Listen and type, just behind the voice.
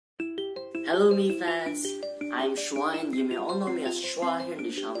Hello Mi fans, I'm Schwaa and you may all know me as Schwaa here in the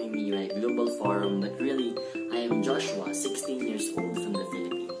Xiaomi MIUI Global Forum, but really, I am Joshua, 16 years old from the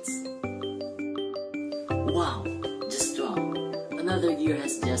Philippines. Wow, just wow, another year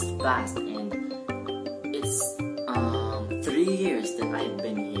has just passed and it's 3 years that I've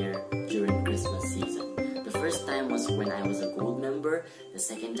been here during Christmas season. The first time was when I was a gold member, the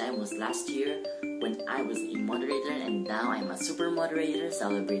second time was last year when I was a moderator, and now I'm a super moderator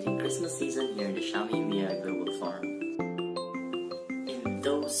celebrating Christmas season here in the Xiaomi MIUI Global Forum. In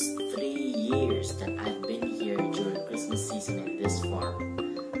those 3 years that I've been here during Christmas season in this forum,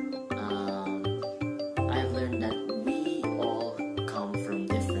 I've learned that we all come from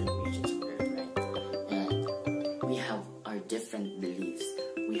different regions of Earth, right? And we have our different beliefs,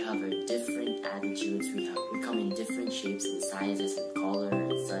 we have our different attitudes, we come in different shapes and sizes and color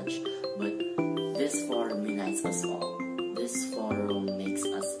and such, but this forum unites us all. This forum makes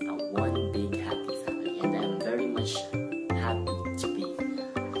us a one big happy family, and I'm very much happy to be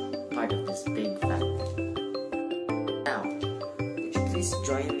part of this big family. Now, would you please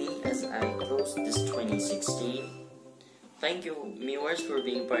join me as I close this 2016? Thank you, viewers, for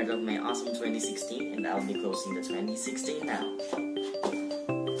being part of my awesome 2016, and I'll be closing the 2016 now.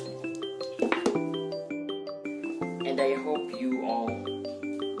 And I hope you all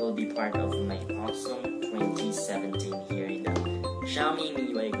will be part of my awesome 2017 here in the Xiaomi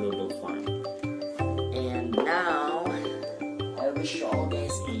MIUI Global Forum. And now, I wish you all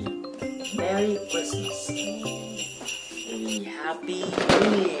guys a Merry Christmas and a Happy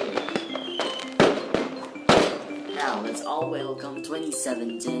New Year. Now, let's all welcome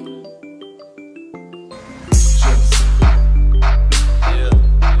 2017.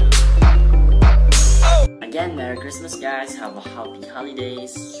 Again, Merry Christmas guys, have a happy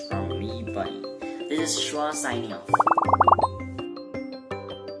holidays from me, buddy. This is Schwaa signing off.